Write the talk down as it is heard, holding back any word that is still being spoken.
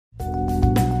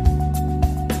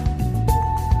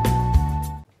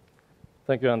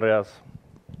Thank you, Andreas.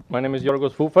 My name is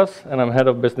Georgios Foufas, and I'm head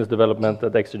of business development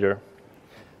at Exeger.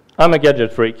 I'm a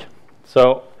gadget freak,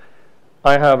 so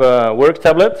I have a work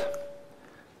tablet,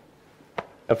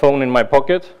 a phone in my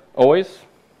pocket, always,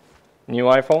 new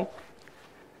iPhone.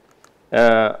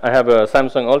 I have a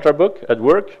Samsung Ultrabook at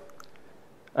work.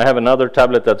 I have another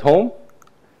tablet at home.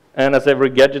 And as every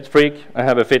gadget freak, I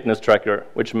have a fitness tracker,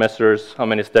 which measures how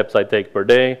many steps I take per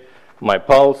day, my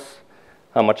pulse,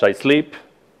 how much I sleep.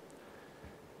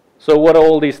 So what do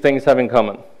all these things have in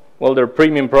common? Well, they're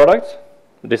premium products,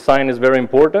 design is very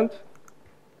important,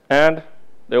 and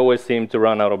they always seem to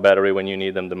run out of battery when you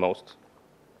need them the most.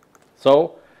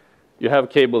 So you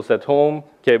have cables at home,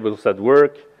 cables at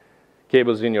work,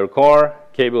 cables in your car,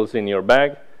 cables in your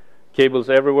bag, cables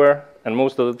everywhere, and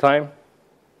most of the time,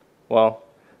 well,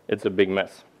 it's a big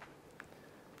mess.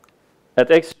 At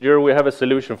Exeger, we have a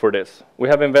solution for this. We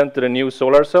have invented a new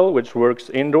solar cell which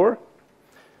works indoor,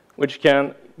 which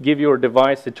can give your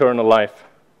device eternal life.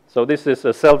 So this is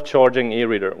a self-charging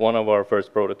e-reader, one of our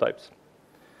first prototypes.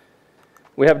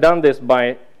 We have done this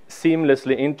by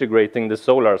seamlessly integrating the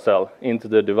solar cell into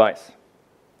the device.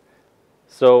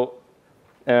 So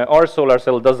our solar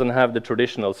cell doesn't have the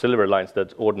traditional silver lines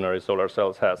that ordinary solar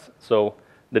cells has. So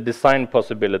the design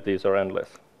possibilities are endless.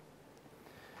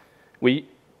 We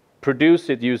produce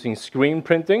it using screen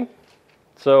printing.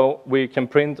 So we can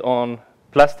print on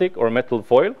plastic or metal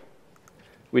foil.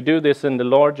 We do this in the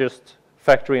largest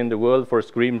factory in the world for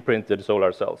screen printed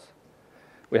solar cells.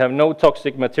 We have no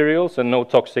toxic materials and no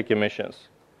toxic emissions.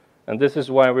 And this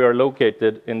is why we are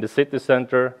located in the city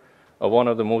center of one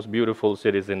of the most beautiful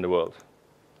cities in the world,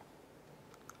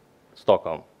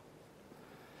 Stockholm.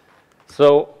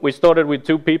 So we started with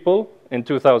 2 people in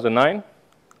 2009.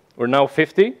 We're now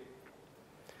 50.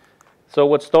 So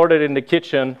what started in the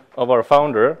kitchen of our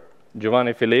founder,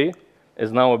 Giovanni Fili,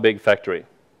 is now a big factory.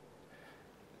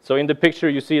 So in the picture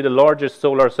you see the largest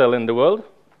solar cell in the world.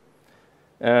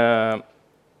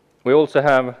 We also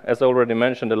have, as I already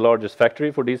mentioned, the largest factory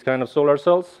for these kind of solar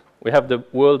cells. We have the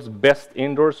world's best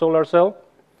indoor solar cell.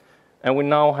 And we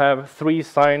now have 3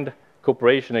 signed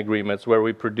cooperation agreements where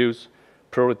we produce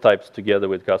prototypes together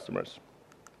with customers.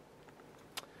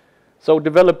 So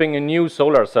developing a new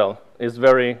solar cell is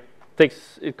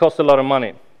it costs a lot of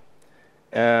money,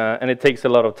 and it takes a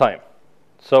lot of time.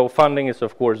 So funding is,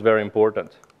 of course, very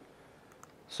important.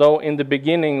 So in the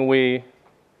beginning, we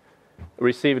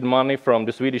received money from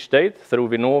the Swedish state through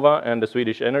Vinnova and the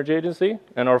Swedish Energy Agency,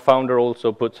 and our founder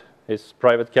also put his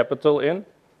private capital in.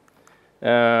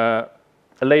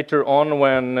 Later on,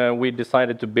 when we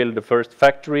decided to build the first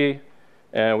factory,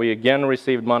 we again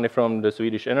received money from the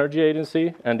Swedish Energy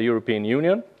Agency and the European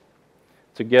Union,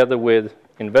 together with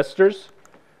investors.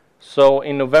 So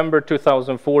in November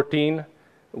 2014,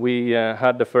 we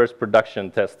had the first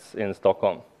production tests in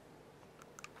Stockholm.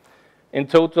 In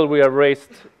total, we have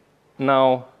raised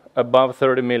now above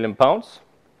 30 million pounds.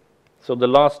 So the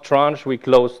last tranche we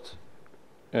closed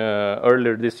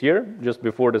earlier this year, just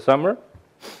before the summer,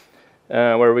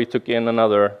 where we took in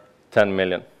another 10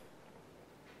 million.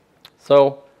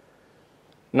 So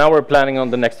now we're planning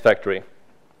on the next factory.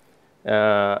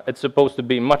 It's supposed to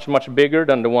be much, much bigger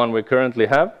than the one we currently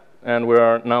have, and we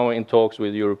are now in talks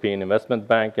with the European Investment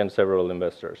Bank and several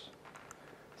investors.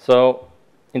 So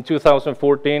in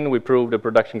 2014, we proved a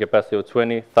production capacity of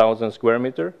 20,000 square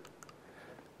meters.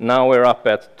 Now we're up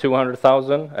at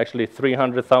 200,000, actually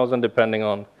 300,000, depending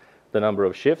on the number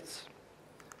of shifts.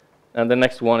 And the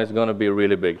next one is going to be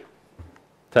really big,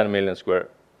 10 million square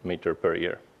meters per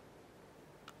year.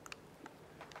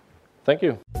 Thank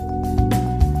you.